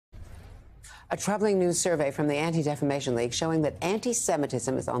A troubling new survey from the Anti-Defamation League showing that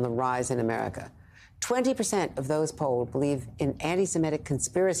anti-Semitism is on the rise in America. 20% of those polled believe in anti-Semitic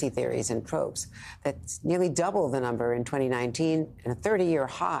conspiracy theories and tropes. That's nearly double the number in 2019 and a 30-year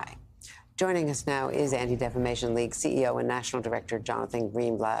high. Joining us now is Anti-Defamation League CEO and National Director Jonathan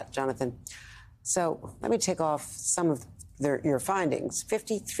Greenblatt. Jonathan, so let me take off some of your findings.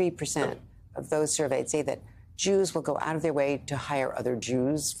 53% of those surveyed say that Jews will go out of their way to hire other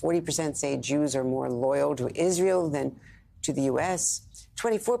Jews. 40% say Jews are more loyal to Israel than to the U.S.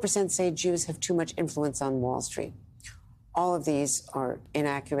 24% say Jews have too much influence on Wall Street. All of these are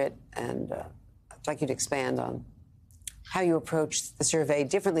inaccurate, and I'd like you to expand on how you approach the survey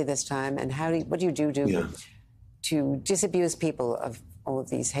differently this time, and what do you do to disabuse people of all of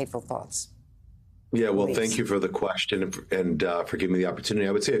these hateful thoughts? Yeah, well, thank you for the question and for giving me the opportunity.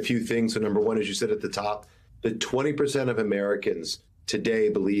 I would say a few things. So number one, as you said at the top, that 20% of Americans today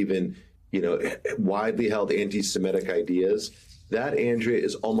believe in, widely held anti-Semitic ideas. That, Andrea,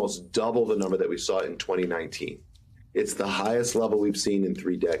 is almost double the number that we saw in 2019. It's the highest level we've seen in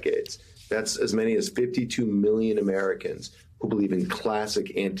 3 decades. That's as many as 52 million Americans who believe in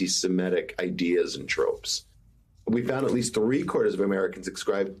classic anti-Semitic ideas and tropes. We found at least 3/4 of Americans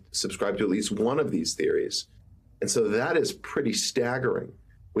subscribe to at least one of these theories. And so that is pretty staggering.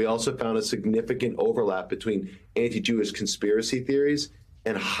 We also found a significant overlap between anti-Jewish conspiracy theories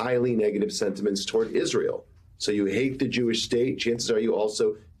and highly negative sentiments toward Israel. So you hate the Jewish state, chances are you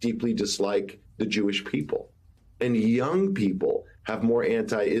also deeply dislike the Jewish people. And young people have more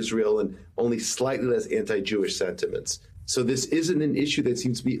anti-Israel and only slightly less anti-Jewish sentiments. So this isn't an issue that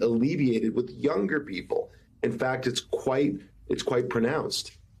seems to be alleviated with younger people. In fact, it's quite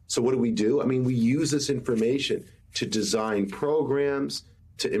pronounced. So what do? I mean, we use this information to design programs,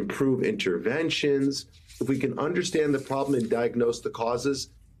 to improve interventions. If we can understand the problem and diagnose the causes,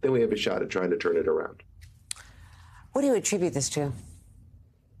 then we have a shot at trying to turn it around. What do you attribute this to?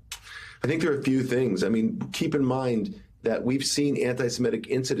 I think there are a few things. I mean, keep in mind that we've seen anti-Semitic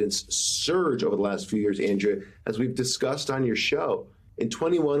incidents surge over the last few years, Andrea, as we've discussed on your show. In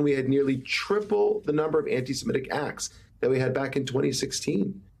 21, we had nearly triple the number of anti-Semitic acts that we had back in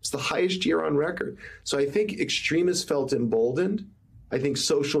 2016. It's the highest year on record. So I think extremists felt emboldened. I think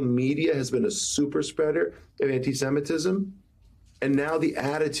social media has been a super spreader of anti-Semitism. And now the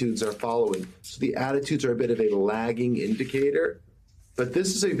attitudes are following. So the attitudes are a bit of a lagging indicator. But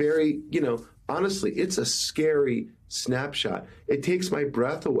this is a very, honestly, it's a scary snapshot. It takes my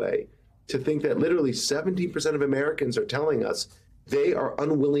breath away to think that literally 17% of Americans are telling us they are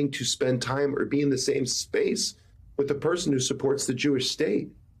unwilling to spend time or be in the same space with the person who supports the Jewish state.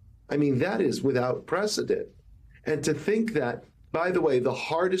 I mean, that is without precedent. And to think that, by the way, the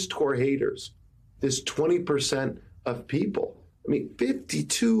hardest core haters, this 20% of people,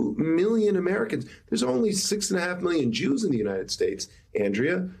 52 million Americans. There's only 6.5 million Jews in the United States,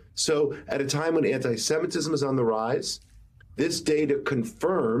 Andrea. So at a time when anti-Semitism is on the rise, this data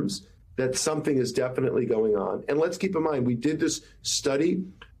confirms that something is definitely going on. And let's keep in mind, we did this study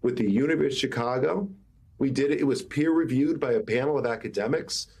with the University of Chicago. We did it. It was peer-reviewed by a panel of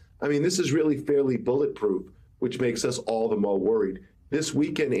academics. I mean, this is really fairly bulletproof, which makes us all the more worried. This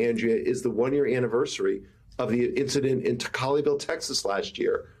weekend, Andrea, is the 1-year anniversary of the incident in Colleyville, Texas last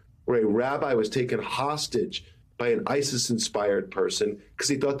year, where a rabbi was taken hostage by an ISIS-inspired person because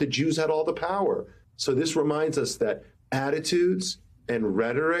he thought the Jews had all the power. So this reminds us that attitudes and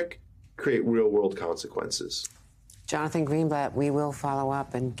rhetoric create real-world consequences. Jonathan Greenblatt, we will follow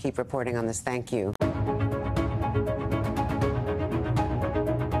up and keep reporting on this. Thank you.